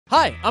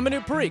Hi, I'm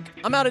Anu Parikh.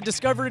 I'm out at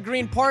Discovery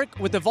Green Park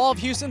with Evolve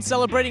Houston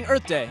celebrating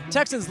Earth Day.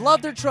 Texans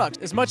love their trucks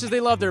as much as they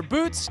love their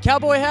boots,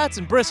 cowboy hats,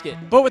 and brisket.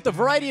 But with the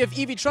variety of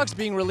EV trucks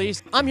being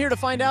released, I'm here to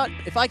find out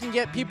if I can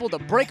get people to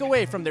break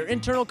away from their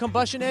internal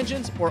combustion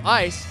engines, or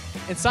ICE,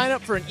 and sign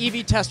up for an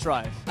EV test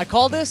drive. I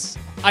call this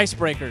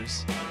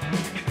Icebreakers.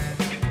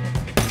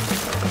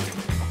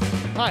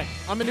 Hi,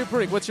 I'm Anu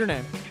Parikh. What's your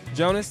name?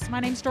 Jonas? My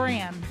name's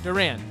Duran.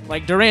 Duran,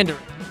 like Duran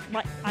Duran.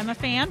 I'm a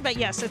fan, but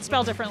yes, it's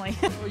spelled differently.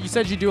 You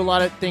said you do a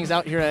lot of things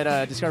out here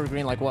at Discovery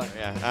Green, like what?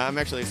 Yeah, I'm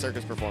actually a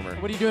circus performer.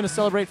 What are you doing to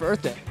celebrate for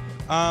Earth Day?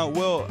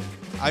 Well,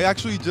 I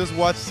actually just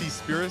watched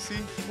Seaspiracy.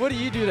 What do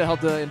you do to help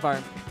the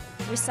environment?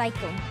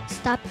 Recycle.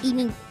 Stop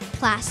eating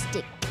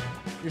plastic.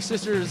 Your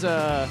sister's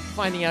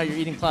finding out you're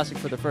eating plastic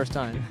for the first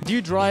time. Do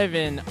you drive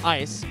an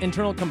ICE,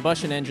 internal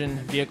combustion engine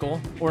vehicle,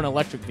 or an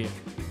electric vehicle?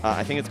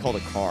 I think it's called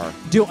a car.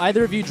 Do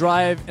either of you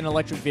drive an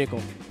electric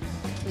vehicle?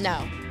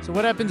 No. So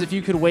what happens if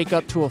you could wake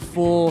up to a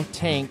full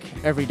tank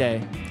every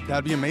day?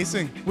 That'd be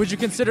amazing. Would you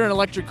consider an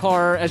electric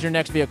car as your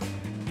next vehicle?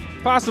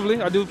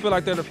 Possibly. I do feel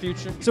like they're the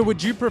future. So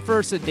would you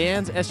prefer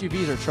sedans,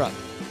 SUVs, or truck?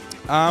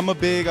 I'm a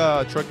big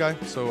truck guy,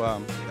 so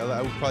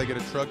I would probably get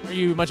a truck. Are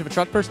you much of a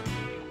truck person?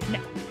 No.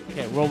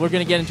 Okay, well, we're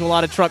going to get into a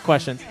lot of truck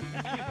questions.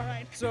 All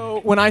right.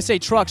 So when I say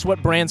trucks,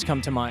 what brands come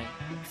to mind?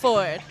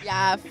 Ford.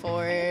 Yeah,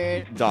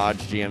 Ford. Dodge,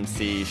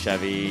 GMC,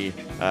 Chevy,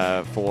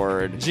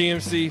 Ford.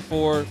 GMC,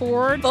 Ford.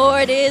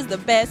 Ford is the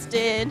best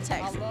in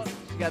Texas.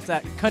 You got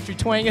that country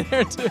twang in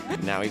there, too.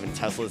 Now even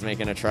Tesla's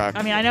making a truck.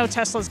 I mean, I know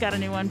Tesla's got a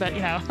new one, but you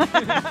know.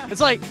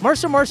 It's like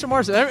Marshall.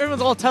 Everyone's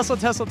all Tesla.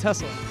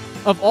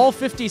 Of all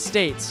 50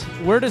 states,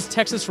 where does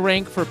Texas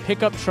rank for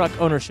pickup truck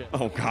ownership?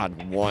 Oh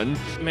God, one.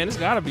 Man, it's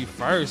got to be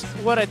first.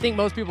 What I think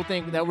most people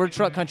think that we're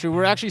truck country.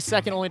 We're actually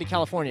second only to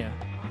California.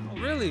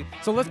 Really?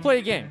 So let's play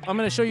a game. I'm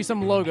going to show you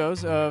some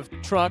logos of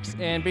trucks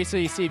and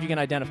basically see if you can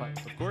identify it.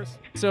 Of course.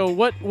 So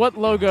what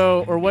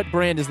logo or what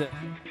brand is this?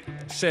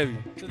 Chevy.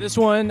 So this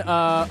one,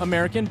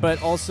 American,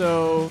 but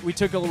also we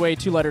took away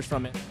 2 letters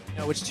from it. You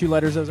know which 2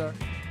 letters those are?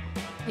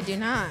 I do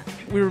not.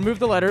 We removed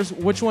the letters.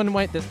 Which one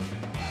went this?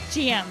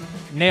 GM.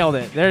 Nailed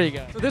it. There you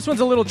go. So this one's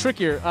a little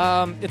trickier.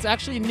 It's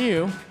actually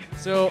new.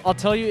 So I'll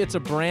tell you, it's a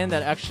brand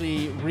that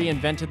actually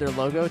reinvented their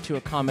logo to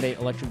accommodate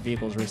electric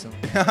vehicles recently.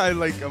 I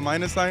like a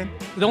minus sign.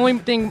 The only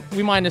thing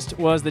we minused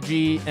was the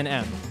G and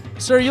M.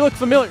 Sir, you look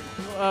familiar.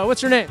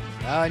 What's your name?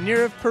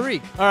 Nirav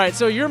Parikh. All right,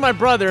 so you're my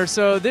brother,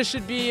 so this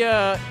should be,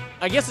 I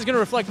guess it's going to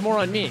reflect more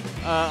on me.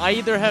 I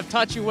either have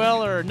taught you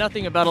well or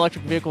nothing about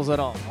electric vehicles at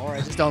all. Or I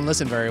just don't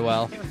listen very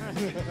well.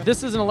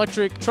 This is an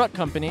electric truck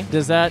company.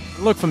 Does that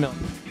look familiar?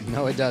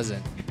 No, it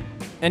doesn't.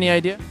 Any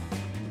idea?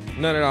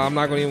 None at all. I'm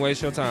not going to even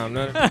waste your time.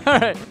 None. All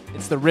right.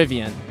 It's the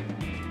Rivian.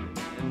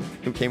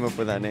 Who came up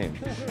with that name?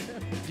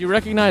 Do you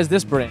recognize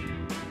this brand?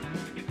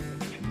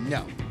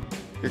 No.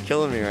 You're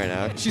killing me right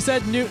now. She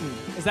said Newton.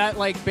 Is that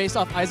like based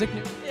off Isaac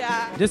Newton?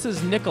 Yeah. This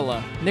is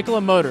Nikola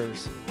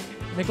Motors.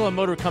 Nikola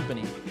Motor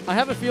Company. I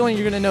have a feeling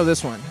you're going to know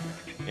this one.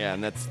 Yeah,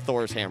 and that's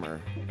Thor's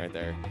hammer right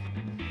there.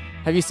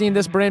 Have you seen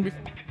this brand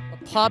before?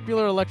 A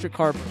popular electric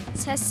car brand.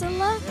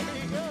 Tesla?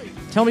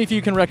 Tell me if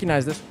you can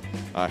recognize this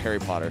one. Harry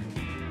Potter.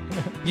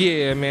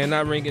 Yeah, man,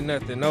 not ringing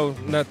nothing. No,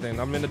 nothing.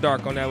 I'm in the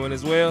dark on that one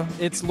as well.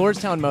 It's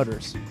Lordstown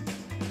Motors.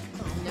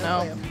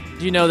 No.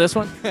 Do you know this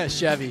one?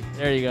 Chevy.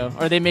 There you go.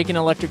 Are they making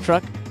an electric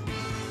truck?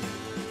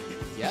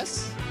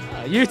 Yes?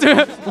 You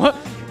do. What?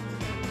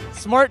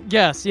 Smart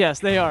guess. Yes,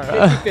 they are.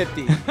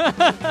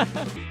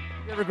 50-50.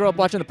 You ever grow up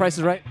watching The Price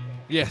is Right?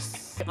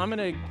 Yes. I'm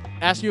going to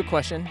ask you a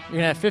question. You're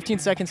going to have 15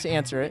 seconds to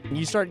answer it.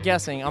 You start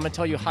guessing. I'm going to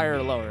tell you higher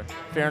or lower.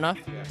 Fair enough?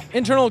 Yeah.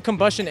 Internal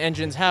combustion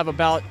engines have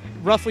about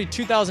roughly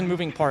 2,000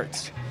 moving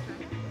parts.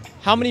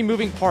 How many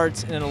moving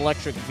parts in an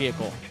electric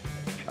vehicle?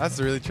 That's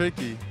really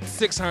tricky.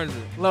 600.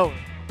 Lower.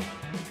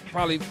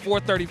 Probably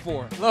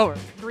 434. Lower.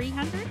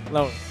 300.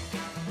 Lower.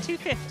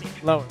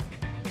 250. Lower.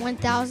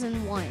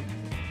 1001.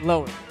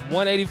 Lower.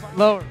 185.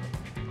 Lower.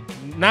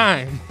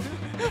 9.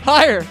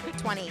 Higher.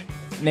 20.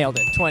 Nailed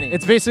it. 20.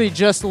 It's basically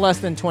just less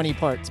than 20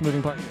 parts,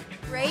 moving parts.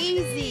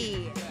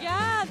 Crazy.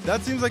 Yeah. That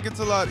seems like it's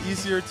a lot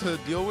easier to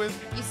deal with.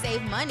 You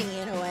save money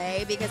in a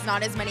way because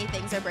not as many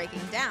things are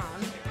breaking down.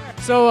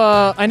 So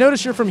I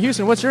noticed you're from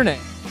Houston. What's your name?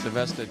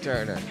 Sylvester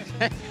Turner.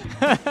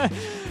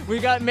 We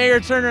got Mayor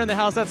Turner in the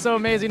house. That's so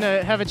amazing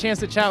to have a chance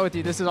to chat with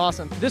you. This is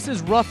awesome. This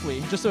is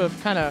roughly just a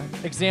kind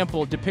of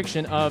example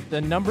depiction of the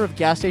number of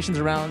gas stations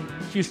around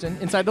Houston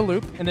inside the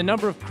loop and the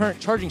number of current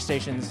charging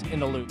stations in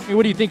the loop.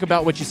 What do you think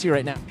about what you see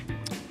right now?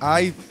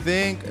 I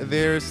think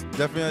there's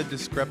definitely a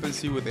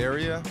discrepancy with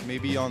area,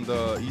 maybe on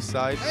the east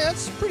side. Hey,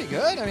 that's pretty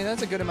good. I mean,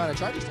 that's a good amount of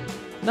charging stations.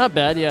 Not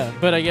bad, yeah.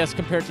 But I guess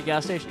compared to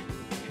gas stations,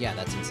 Yeah,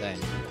 that's insane.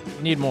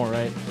 you need more,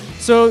 right?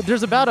 So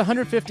there's about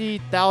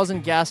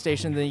 150,000 gas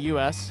stations in the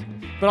U.S.,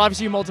 but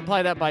obviously you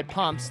multiply that by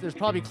pumps, there's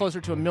probably closer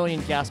to 1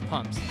 million gas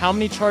pumps. How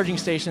many charging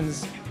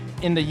stations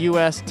in the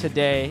U.S.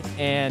 today?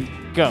 And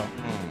go.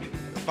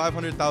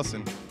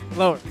 500,000.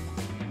 Lower.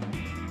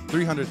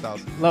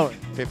 300,000. Lower.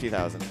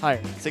 50,000.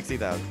 Higher.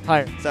 60,000.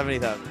 Higher.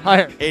 70,000.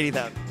 Higher.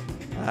 80,000.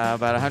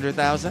 About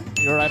 100,000.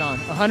 You're right on.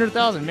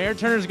 100,000. Mayor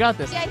Turner's got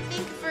this. Yeah, I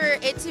think for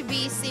it to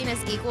be seen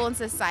as equal in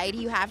society,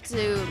 you have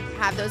to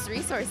have those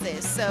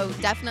resources. So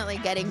definitely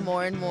getting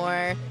more and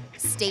more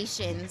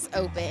stations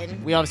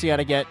open. We obviously got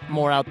to get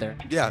more out there.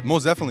 Yeah,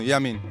 most definitely. Yeah, I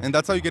mean, and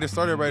that's how you get it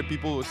started, right?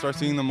 People start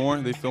seeing them more.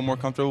 They feel more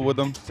comfortable with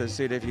them. The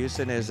city of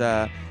Houston is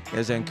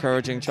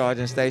encouraging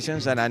charging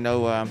stations, and I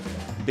know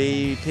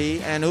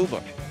BP and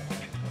Uber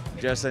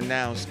just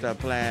announced a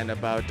plan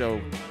about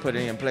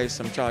putting in place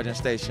some charging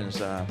stations.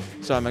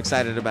 So I'm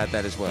excited about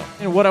that as well.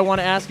 And what I want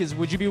to ask is,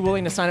 would you be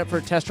willing to sign up for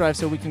a test drive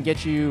so we can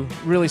get you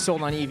really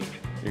sold on EV?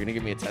 You're going to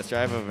give me a test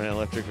drive of an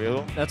electric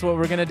vehicle? That's what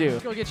we're going to do.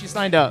 Let's go get you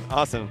signed up.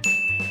 Awesome.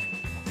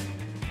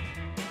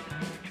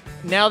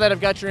 Now that I've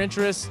got your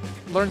interest,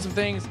 learned some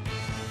things,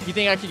 you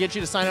think I could get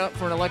you to sign up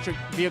for an electric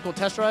vehicle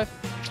test drive?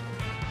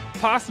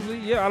 Possibly,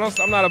 yeah.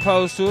 I'm not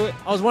opposed to it.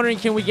 I was wondering,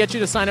 can we get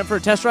you to sign up for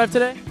a test drive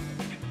today?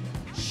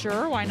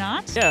 Sure, why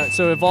not? Yeah,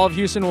 so Evolve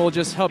Houston will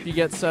just help you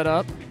get set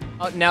up.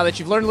 Now that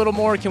you've learned a little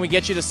more, can we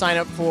get you to sign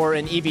up for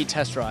an EV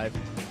test drive?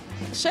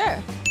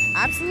 Sure,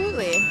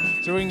 absolutely.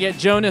 So we can get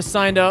Jonas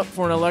signed up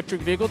for an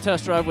electric vehicle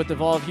test drive with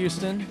Evolve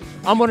Houston.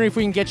 I'm wondering if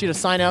we can get you to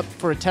sign up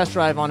for a test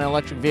drive on an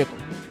electric vehicle.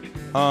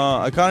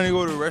 I kind of need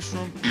to go to the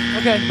restroom.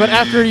 Okay, but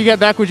after you get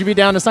back, would you be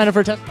down to sign up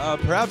for a test?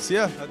 Perhaps,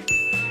 yeah.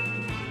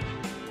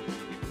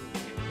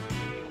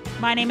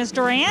 My name is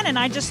Duran, and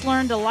I just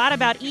learned a lot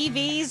about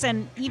EVs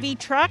and EV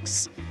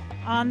trucks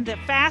on the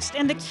Fast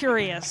and the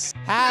Curious.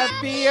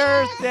 Happy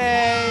Earth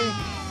Day!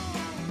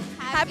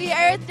 Happy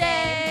Earth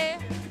Day!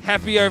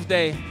 Happy Earth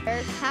Day.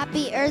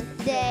 Happy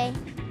Earth Day.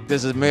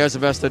 This is Mayor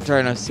Sylvester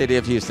Turner, City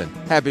of Houston.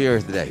 Happy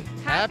Earth Day.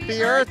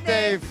 Happy Earth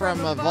Day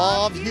from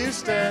Evolve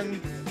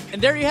Houston.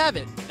 And there you have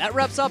it. That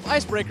wraps up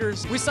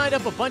Icebreakers. We signed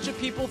up a bunch of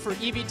people for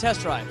EV test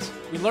drives.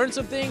 We learned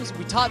some things,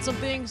 we taught some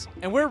things,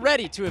 and we're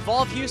ready to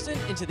evolve Houston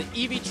into the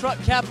EV truck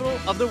capital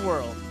of the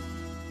world.